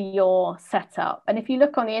well to your setup. And if you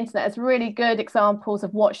look on the internet, there's really good examples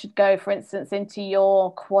of what should go, for instance, into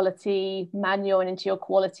your quality manual and into your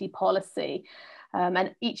quality policy.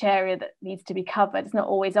 And each area that needs to be covered is not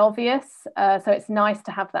always obvious. So it's nice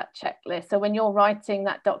to have that checklist. So when you're writing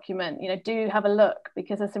that document, you know, do have a look,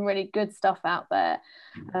 because there's some really good stuff out there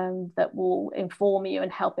that will inform you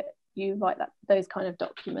and help you write those kind of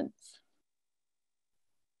documents.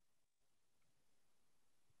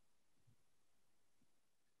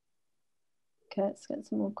 Okay, let's get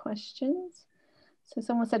some more questions. So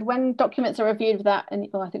someone said, when documents are reviewed with that, and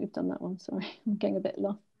oh, I think we've done that one, sorry, I'm getting a bit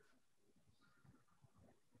lost.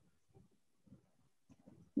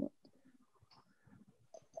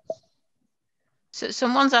 So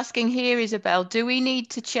someone's asking here, Isabel, do we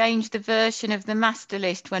need to change the version of the master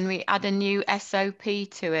list when we add a new SOP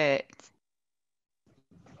to it?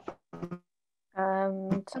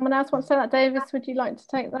 Someone else wants to say that. Davis, would you like to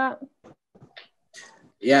take that?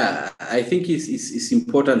 Yeah, I think it's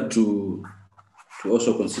important to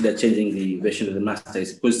also consider changing the version of the master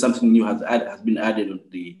list, because something new has been added on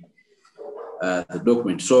the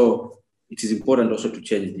document. So it is important also to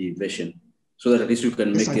change the version, so that at least you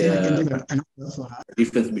can make a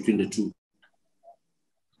difference between the two.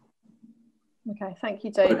 Okay, thank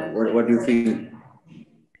you, David. What do you think?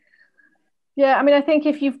 Yeah, I mean, I think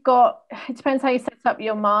if you've got, it depends how you set up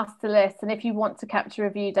your master list, and if you want to capture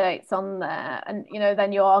review dates on there, and, you know,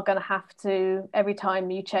 then you are going to have to, every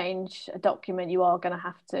time you change a document, you are going to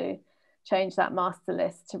have to change that master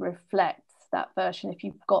list to reflect that version if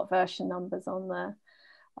you've got version numbers on there,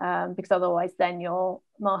 because otherwise then your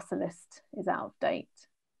master list is out of date.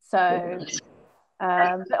 So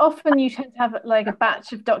but often you tend to have like a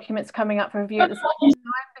batch of documents coming up for review at the same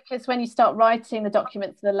time, because when you start writing the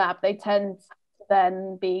documents in the lab, they tend to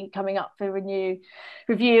then be coming up for review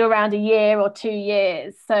around a year or 2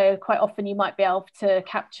 years. So quite often you might be able to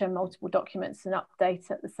capture multiple documents and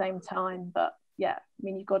update at the same time. But yeah, I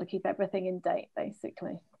mean, you've got to keep everything in date,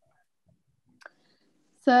 basically.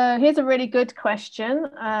 So here's a really good question.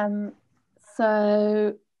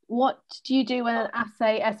 So what do you do when an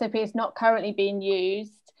assay SOP is not currently being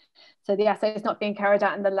used? So the assay is not being carried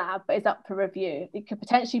out in the lab, but is up for review. It could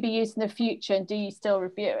potentially be used in the future, and do you still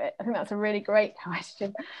review it? I think that's a really great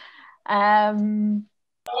question. Davis,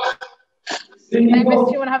 do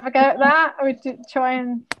you want to have a go at that, or try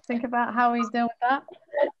and think about how we deal with that?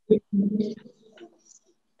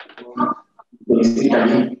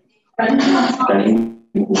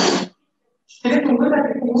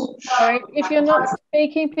 Sorry, if you're not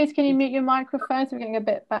speaking, please can you mute your microphone, so we're getting a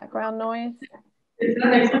bit of background noise.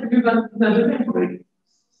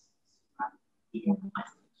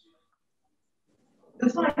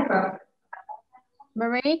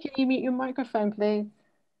 Marie, can you mute your microphone, please?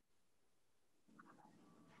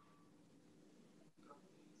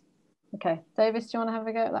 Okay, Davis, do you want to have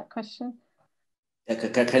a go at that question?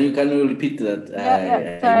 Can you repeat that?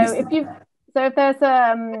 So if there's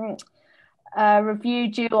a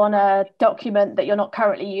review due on a document that you're not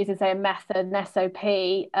currently using, say a method, an SOP,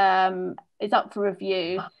 is up for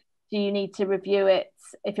review, do you need to review it?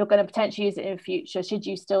 If you're going to potentially use it in the future, should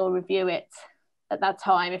you still review it at that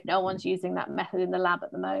time if no one's using that method in the lab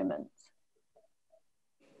at the moment?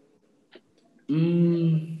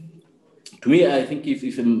 To me, I think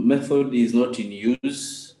if a method is not in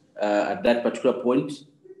use at that particular point,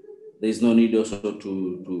 there's no need also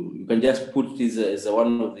to you can just put it as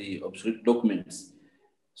one of the obsolete documents,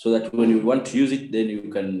 so that when you want to use it, then you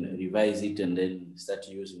can revise it and then start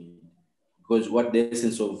using it. Because what the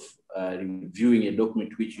essence of reviewing a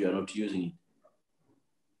document which you are not using it?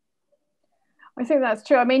 I think that's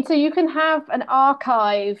true. I mean, so you can have an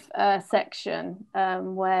archive section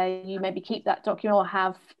where you maybe keep that document or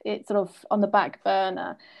have it sort of on the back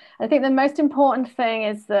burner. I think the most important thing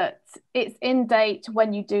is that it's in date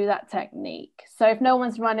when you do that technique. So if no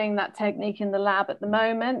one's running that technique in the lab at the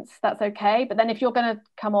moment, that's okay. But then if you're going to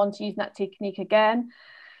come on to using that technique again,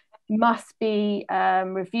 it must be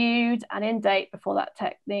reviewed and in date before that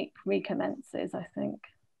technique recommences, I think.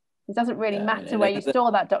 It doesn't really matter where you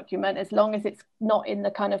store that document, as long as it's not in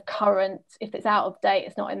the kind of current, if it's out of date,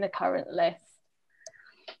 it's not in the current list.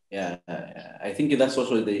 Yeah, I think that's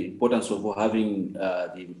also the importance of having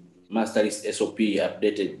the master list SOP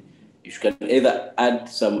updated. You can either add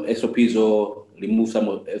some SOPs or remove some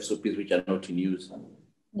of SOPs which are not in use.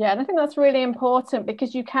 Yeah, and I think that's really important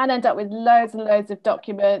because you can end up with loads and loads of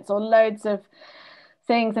documents or loads of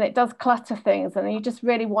things, and it does clutter things, and you just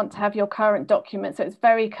really want to have your current document so it's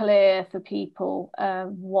very clear for people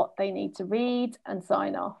what they need to read and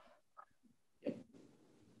sign off.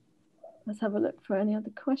 Let's have a look for any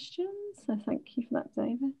other questions. So thank you for that,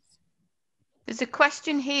 Davis. There's a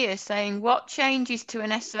question here saying, what changes to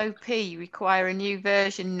an SOP require a new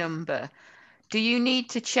version number? Do you need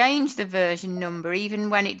to change the version number even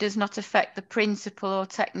when it does not affect the principle or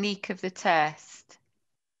technique of the test?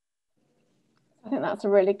 I think that's a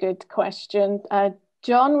really good question.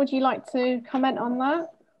 John, would you like to comment on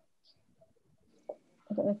that?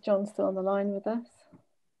 I don't know if John's still on the line with us.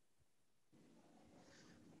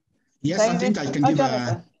 Yes, David? I think I can give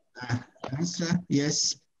an answer.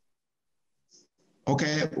 Yes.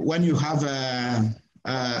 Okay, when you have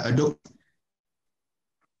a doc,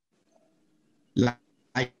 like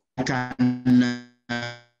an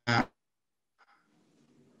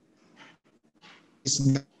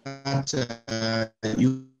that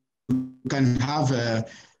you can have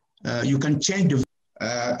you can change the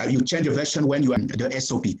you change the version when you are the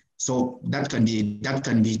SOP. So that can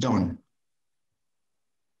be done.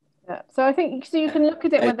 Yeah. So I think so you can look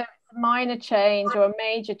at it whether it's a minor change or a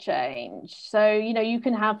major change. So you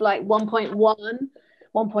can have like 1.1, 1.2,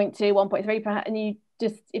 1.3, and you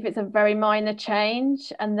just, if it's a very minor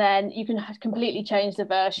change, and then you can completely change the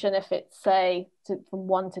version if it's, say, from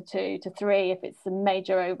 1 to 2 to 3 if it's a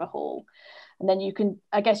major overhaul. And then you can,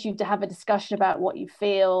 I guess, you have to have a discussion about what you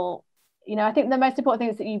feel. I think the most important thing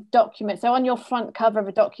is that you document. So on your front cover of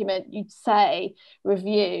a document, you'd say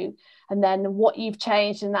review, and then what you've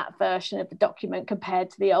changed in that version of the document compared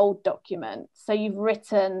to the old document. So you've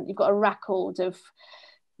got a record of,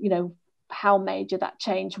 how major that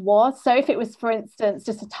change was. So if it was, for instance,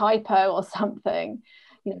 just a typo or something,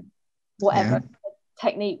 whatever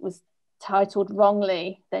technique was titled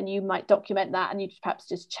wrongly, then you might document that, and you perhaps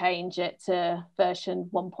just change it to version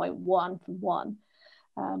 1.1 from 1.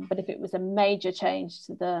 But if it was a major change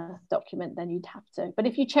to the document, then you'd have to. But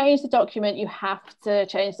if you change the document, you have to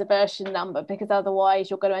change the version number, because otherwise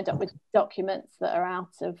you're going to end up with documents that are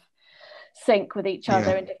out of sync with each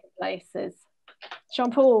other in different places. Jean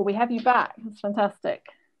Paul, we have you back. That's fantastic.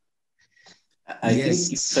 I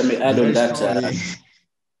think if I may add on that.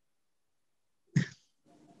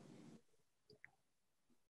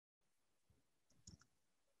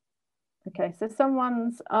 Okay, so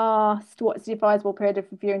someone's asked, what's the advisable period of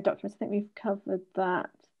reviewing documents? I think we've covered that.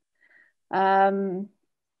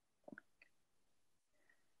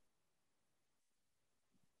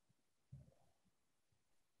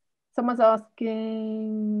 Someone's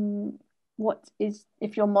asking,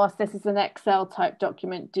 if this is an Excel type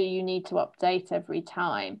document, do you need to update every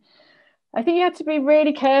time? I think you have to be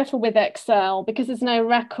really careful with Excel because there's no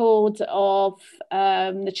record of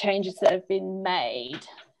the changes that have been made.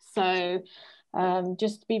 So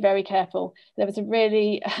just be very careful. There was a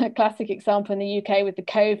really classic example in the UK with the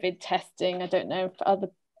COVID testing. I don't know if other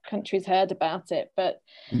countries heard about it, but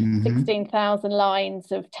 16,000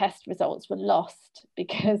 lines of test results were lost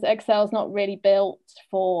because Excel's not really built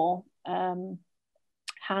for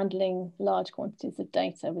handling large quantities of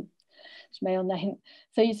data with mail name.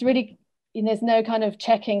 So it's really, there's no kind of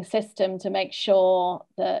checking system to make sure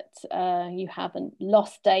that you haven't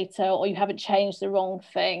lost data or you haven't changed the wrong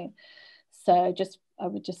thing. So I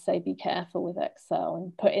would just say be careful with Excel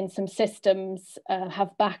and put in some systems, have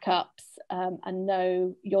backups, and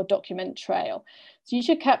know your document trail. So you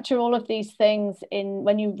should capture all of these things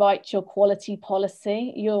when you write your quality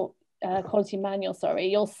policy, your quality manual, sorry.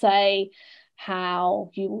 You'll say how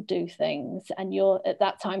you will do things, and you'll at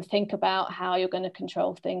that time think about how you're going to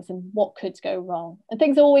control things and what could go wrong. And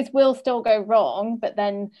things always will still go wrong, but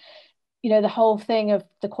then the whole thing of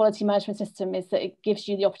the quality management system is that it gives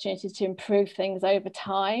you the opportunity to improve things over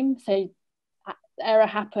time. So error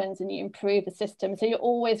happens and you improve the system. So you're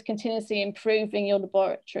always continuously improving your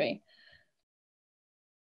laboratory.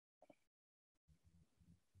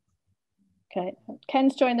 Okay,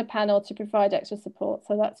 Ken's joined the panel to provide extra support,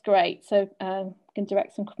 so that's great. So we can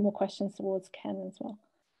direct some more questions towards Ken as well.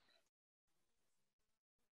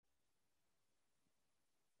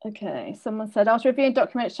 Okay, someone said, after reviewing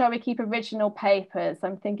documents, shall we keep original papers?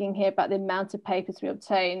 I'm thinking here about the amount of papers we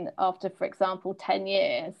obtain after, for example, 10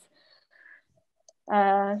 years.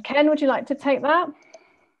 Ken, would you like to take that?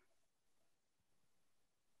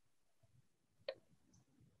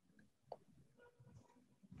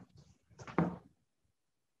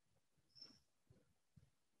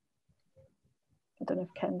 I don't know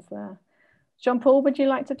if Ken's there. Jean Paul, would you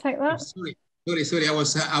like to take that? Sorry.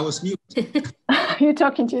 I was mute. You're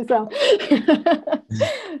talking to yourself.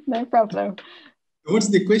 No problem. What's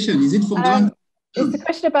the question? Is it for it's the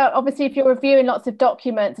question about, obviously, if you're reviewing lots of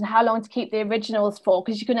documents and how long to keep the originals for,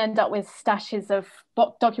 because you can end up with stashes of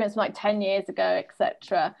documents from like 10 years ago,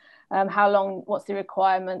 etc. How long, what's the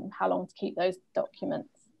requirement, how long to keep those documents?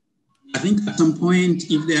 I think at some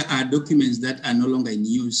point, if there are documents that are no longer in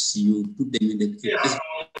use, you put them in the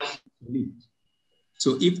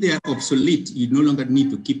So if they are obsolete, you no longer need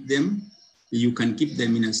to keep them. You can keep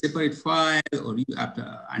them in a separate file, or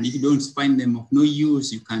and if you don't find them of no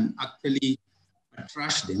use, you can actually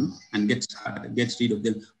trash them and get rid of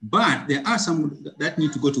them. But there are some that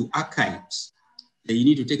need to go to archives. You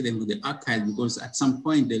need to take them to the archive, because at some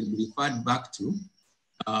point they'll be referred back to.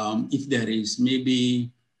 If there is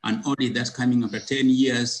maybe an audit that's coming after 10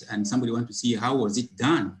 years and somebody wants to see how was it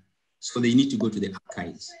done, so they need to go to the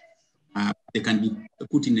archives. They can be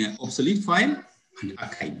put in an obsolete file and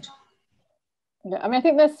archived. Yeah, I mean, I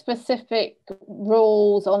think there's specific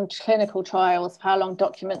rules on clinical trials for how long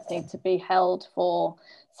documents need to be held for.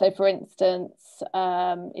 So, for instance,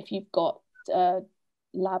 if you've got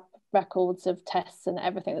lab records of tests and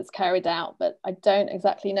everything that's carried out, but I don't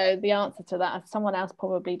exactly know the answer to that. Someone else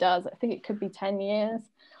probably does. I think it could be 10 years.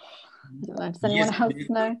 I don't know. Does anyone else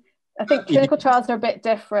know? I think clinical trials are a bit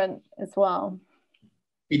different as well.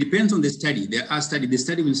 It depends on the study. The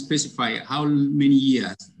study will specify how many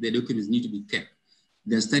years the documents need to be kept.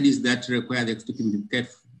 There are studies that require the documents to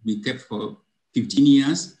be kept for 15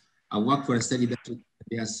 years. I work for a study that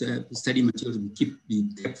requires study materials to be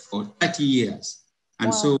kept for 30 years.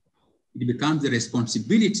 And so it becomes the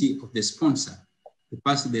responsibility of the sponsor, the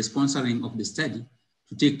person, the sponsoring of the study,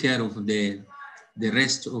 to take care of the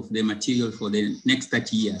rest of the material for the next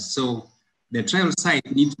 30 years. So the trial site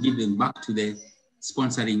needs to give them back to the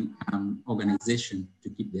sponsoring organization to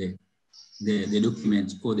keep the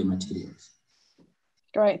documents or the materials.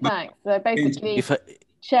 Great, thanks. So basically,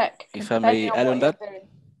 check. If I may add on that.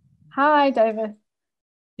 Hi, David.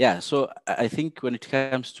 Yeah, so I think when it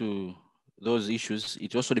comes to those issues,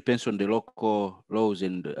 it also depends on the local laws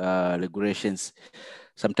and regulations.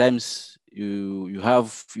 Sometimes you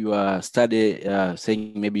have your study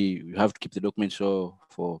saying maybe you have to keep the documents for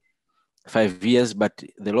 5 years, but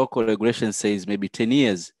the local regulation says maybe 10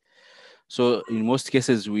 years. So in most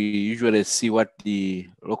cases, we usually see what the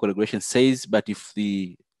local regulation says, but if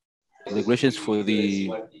the regulations for the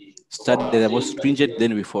study are more stringent,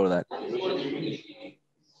 then we follow that.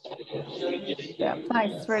 Yeah,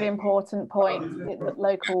 thanks. It's a really important point. That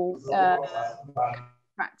local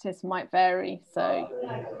practice might vary. So,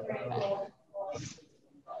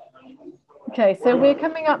 okay, so we're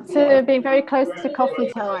coming up to being very close to coffee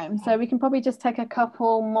time. So we can probably just take a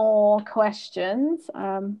couple more questions.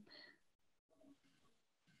 I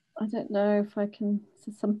don't know if I can,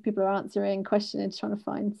 so some people are answering questions, trying to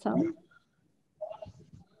find some.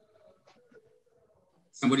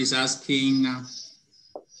 Somebody's asking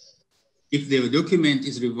if the document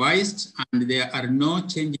is revised and there are no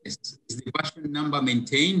changes, is the version number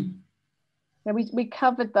maintained? Yeah, we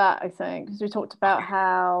covered that, I think, because we talked about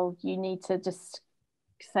how you need to just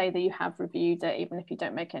say that you have reviewed it, even if you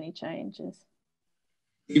don't make any changes.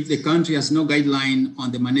 If the country has no guideline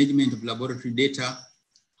on the management of laboratory data,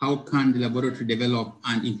 how can the laboratory develop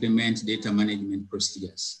and implement data management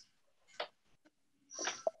procedures?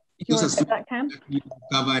 Those are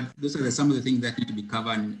some of the things that need to be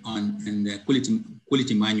covered in the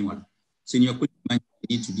quality manual. So in your quality manual,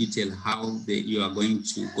 you need to detail how you are going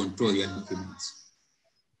to control your documents.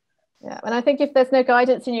 Yeah, and I think if there's no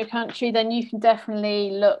guidance in your country, then you can definitely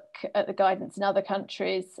look at the guidance in other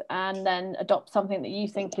countries and then adopt something that you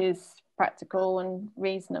think is practical and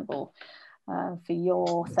reasonable for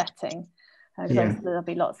your setting. Because there'll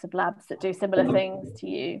be lots of labs that do similar things to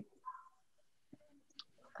you.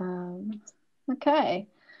 Okay.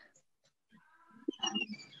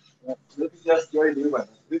 Let me just join you.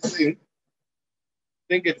 This thing, I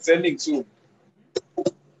think it's ending soon.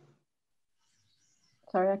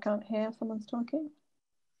 Sorry, I can't hear if someone's talking.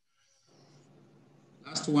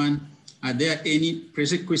 Last one, are there any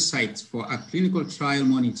prerequisites for a clinical trial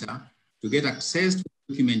monitor to get access to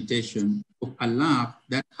documentation of a lab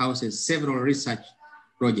that houses several research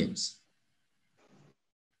projects?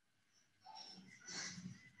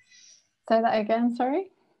 Say that again, sorry.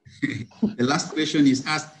 The last question is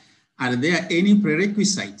asked, are there any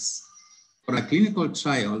prerequisites for a clinical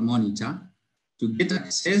trial monitor to get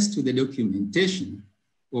access to the documentation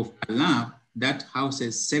of a lab that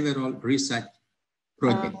houses several research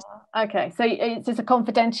projects? Okay, so it's just a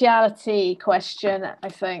confidentiality question, I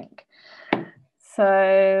think.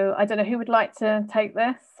 So I don't know who would like to take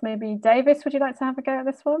this. Maybe Davis, would you like to have a go at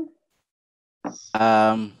this one?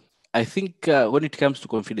 I think when it comes to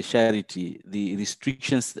confidentiality, the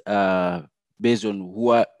restrictions based on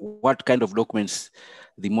what kind of documents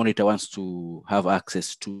the monitor wants to have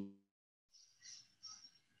access to.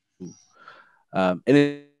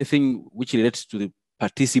 Anything which relates to the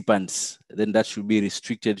participants, then that should be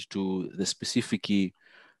restricted to the specific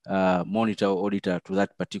monitor or auditor to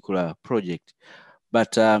that particular project.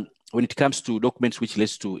 But when it comes to documents which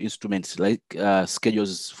relates to instruments like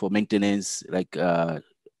schedules for maintenance, like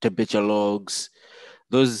temperature logs,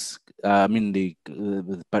 those the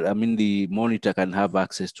monitor can have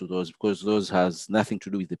access to those, because those has nothing to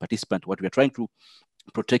do with the participant. What we are trying to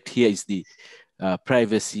protect here is the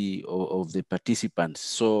privacy of the participants.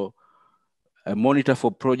 So a monitor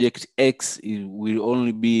for project X will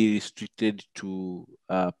only be restricted to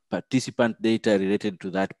participant data related to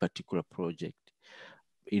that particular project.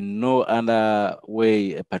 In no other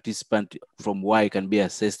way, a participant from Y can be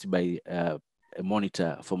assessed by a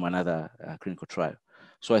monitor from another clinical trial.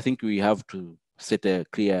 So I think we have to set a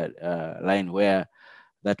clear line where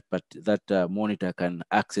that monitor can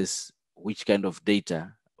access which kind of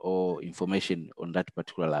data or information on that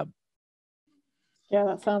particular lab. Yeah,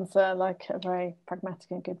 that sounds like a very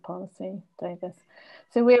pragmatic and good policy, Davis.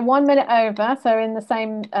 So we're 1 minute over. So in the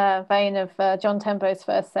same vein of John Tembo's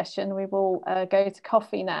first session, we will go to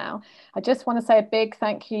coffee now. I just want to say a big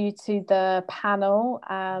thank you to the panel,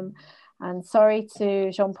 and sorry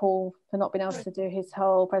to Jean Paul for not being able to do his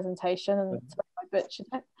whole presentation, and I butchered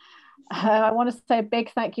it. I want to say a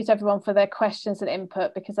big thank you to everyone for their questions and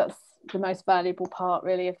input, because that's the most valuable part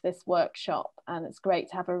really of this workshop, and it's great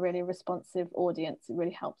to have a really responsive audience. It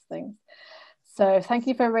really helps things. So thank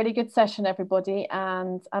you for a really good session, everybody,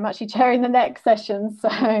 and I'm actually chairing the next session, so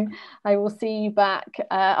I will see you back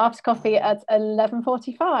after coffee at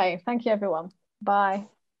 11:45. Thank you, everyone. Bye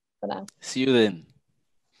for now. See you then.